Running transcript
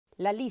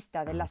La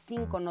lista de las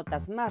 5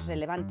 notas más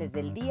relevantes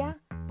del día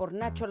por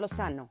Nacho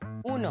Lozano.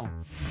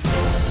 1.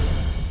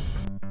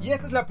 Y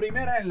esta es la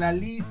primera en la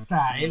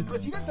lista. El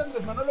presidente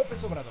Andrés Manuel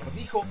López Obrador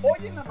dijo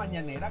hoy en la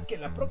mañanera que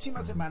la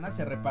próxima semana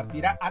se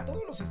repartirá a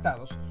todos los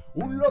estados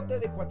un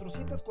lote de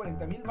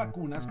 440,000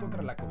 vacunas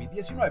contra la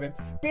COVID-19,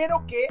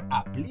 pero que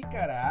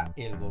aplicará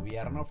el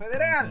gobierno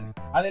federal.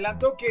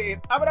 Adelantó que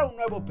habrá un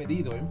nuevo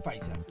pedido en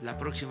Pfizer. La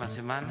próxima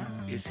semana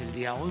es el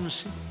día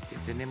 11 que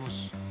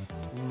tenemos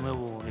un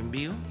nuevo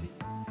envío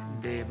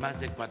de más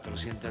de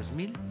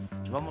 400,000.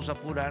 Vamos a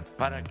apurar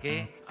para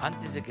que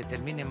antes de que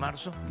termine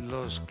marzo,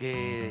 los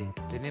que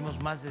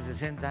tenemos más de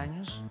 60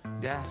 años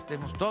ya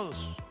estemos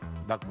todos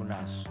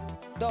vacunados.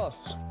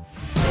 2.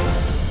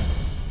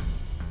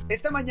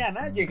 Esta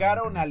mañana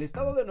llegaron al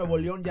estado de Nuevo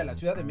León y a la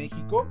Ciudad de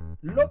México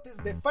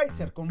lotes de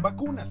Pfizer con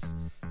vacunas.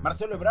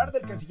 Marcelo Ebrard,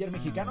 el canciller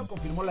mexicano,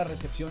 confirmó la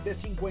recepción de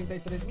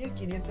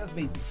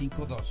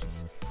 53,525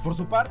 dosis. Por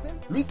su parte,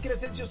 Luis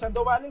Crescencio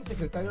Sandoval, el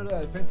secretario de la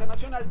Defensa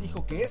Nacional,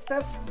 dijo que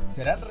estas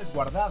serán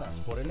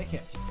resguardadas por el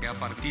ejército. A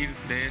partir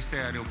de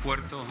este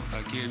aeropuerto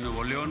aquí en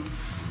Nuevo León,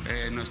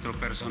 nuestro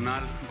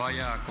personal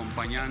vaya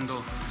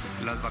acompañando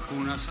las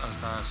vacunas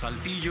hasta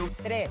Saltillo.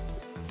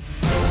 3.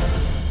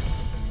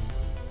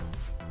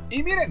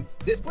 Y miren,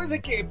 después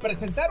de que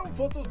presentaron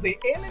fotos de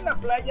él en la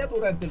playa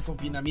durante el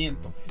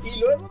confinamiento y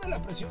luego de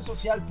la presión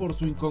social por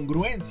su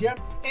incongruencia,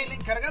 el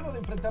encargado de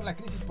enfrentar la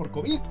crisis por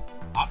COVID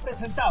ha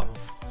presentado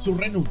su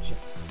renuncia.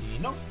 Y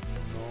no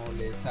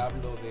les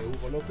hablo de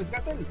Hugo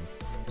López-Gatell.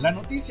 La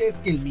noticia es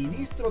que el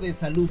ministro de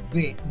Salud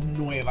de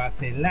Nueva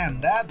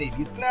Zelanda,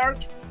 David Clark,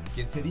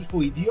 quien se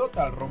dijo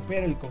idiota al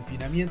romper el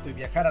confinamiento y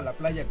viajar a la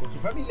playa con su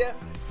familia,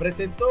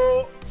 presentó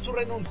su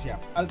renuncia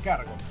al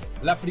cargo.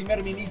 La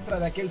primer ministra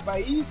de aquel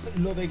país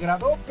lo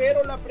degradó,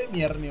 pero la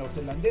premier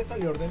neozelandesa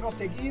le ordenó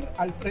seguir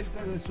al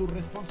frente de su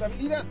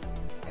responsabilidad.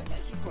 En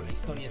México la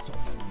historia es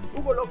otra.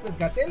 Hugo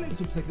López-Gatell, el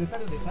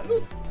subsecretario de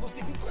Salud,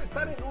 justificó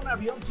estar en un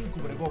avión sin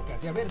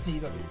cubrebocas y haberse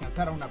ido a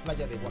descansar a una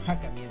playa de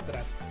Oaxaca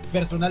mientras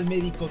personal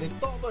médico de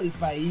todo el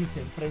país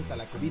se enfrenta a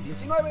la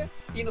COVID-19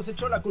 y nos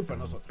echó la culpa a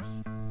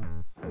nosotros.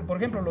 Por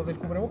ejemplo, lo del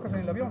cubrebocas en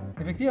el avión.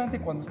 Efectivamente,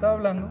 cuando estaba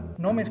hablando,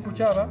 no me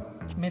escuchaba,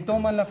 me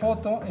toman la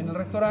foto en el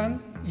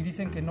restaurante y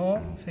dicen que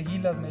no seguí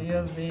las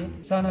medidas de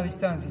sana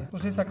distancia.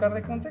 Pues es sacar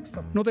de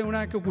contexto. No tengo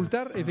nada que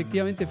ocultar.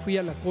 Efectivamente, fui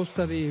a la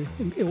costa de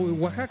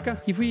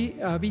Oaxaca y fui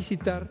a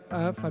visitar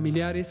a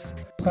familiares.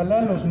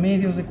 Ojalá los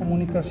medios de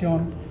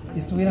comunicación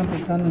estuvieran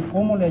pensando en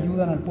cómo le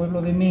ayudan al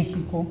pueblo de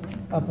México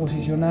a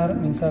posicionar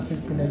mensajes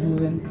que le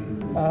ayuden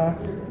a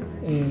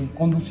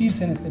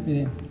conducirse en esta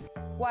epidemia.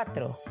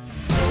 4.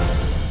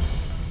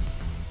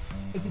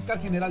 El fiscal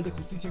general de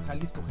justicia en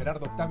Jalisco,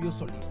 Gerardo Octavio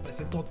Solís,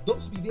 presentó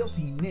 2 videos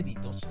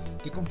inéditos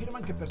que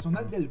confirman que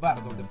personal del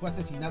bar donde fue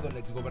asesinado el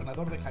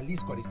exgobernador de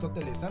Jalisco,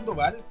 Aristóteles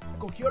Sandoval,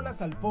 cogió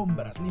las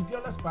alfombras, limpió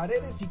las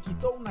paredes y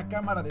quitó una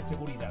cámara de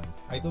seguridad.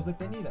 Hay 2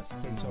 detenidas y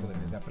 6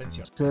 órdenes de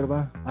aprehensión.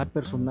 Observa a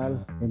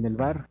personal en el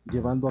bar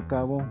llevando a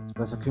cabo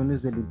las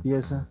acciones de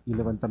limpieza y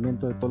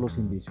levantamiento de todos los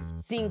indicios.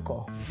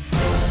 5.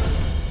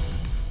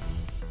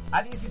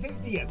 A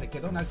 16 días de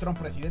que Donald Trump,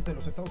 presidente de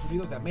los Estados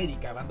Unidos de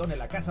América, abandone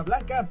la Casa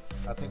Blanca,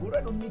 aseguró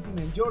en un mitin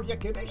en Georgia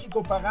que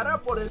México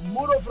pagará por el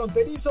muro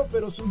fronterizo,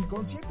 pero su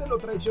inconsciente lo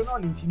traicionó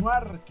al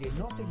insinuar que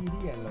no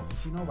seguiría en la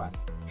oficina oval.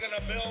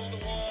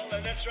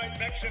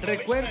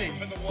 Recuerden,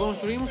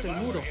 construimos el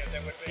muro.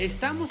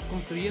 Estamos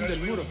construyendo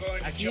el muro.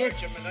 Así es,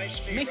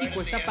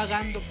 México está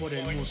pagando por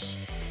el muro.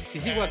 Si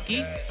sigo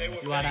aquí,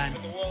 lo harán.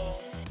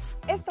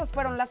 Estas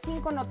fueron las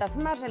 5 notas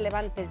más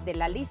relevantes de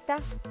la lista,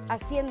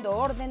 haciendo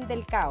orden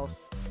del caos.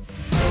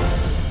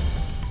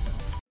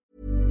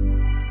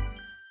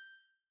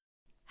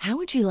 How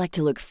would you like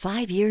to look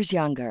 5 years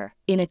younger?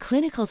 In a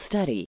clinical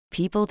study,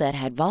 people that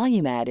had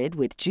volume added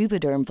with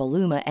Juvederm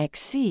Voluma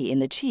XC in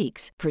the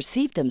cheeks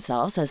perceived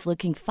themselves as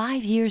looking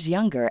 5 years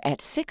younger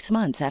at 6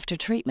 months after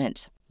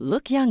treatment.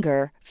 Look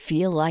younger,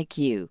 feel like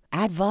you.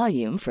 Add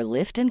volume for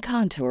lift and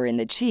contour in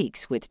the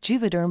cheeks with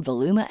Juvederm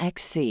Voluma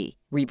XC.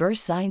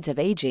 Reverse signs of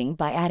aging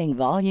by adding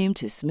volume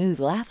to smooth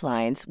laugh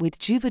lines with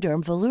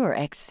Juvederm Volure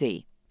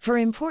XC. For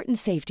important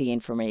safety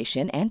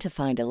information and to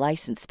find a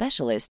licensed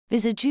specialist,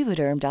 visit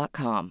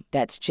Juvederm.com.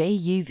 That's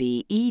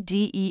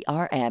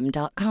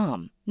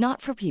JUVEDERM.com.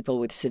 Not for people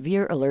with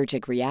severe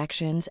allergic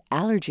reactions,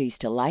 allergies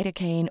to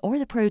lidocaine, or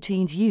the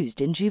proteins used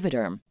in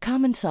Juvederm.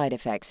 Common side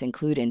effects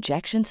include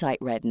injection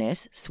site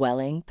redness,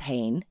 swelling,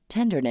 pain,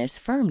 tenderness,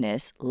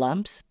 firmness,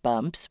 lumps,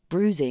 bumps,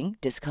 bruising,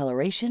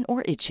 discoloration,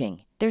 or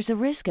itching. There's a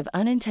risk of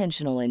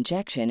unintentional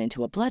injection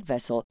into a blood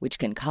vessel, which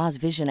can cause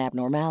vision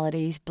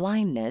abnormalities,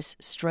 blindness,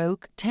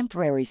 stroke,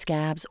 temporary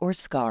scabs, or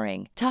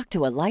scarring. Talk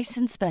to a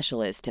licensed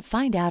specialist to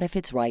find out if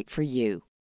it's right for you.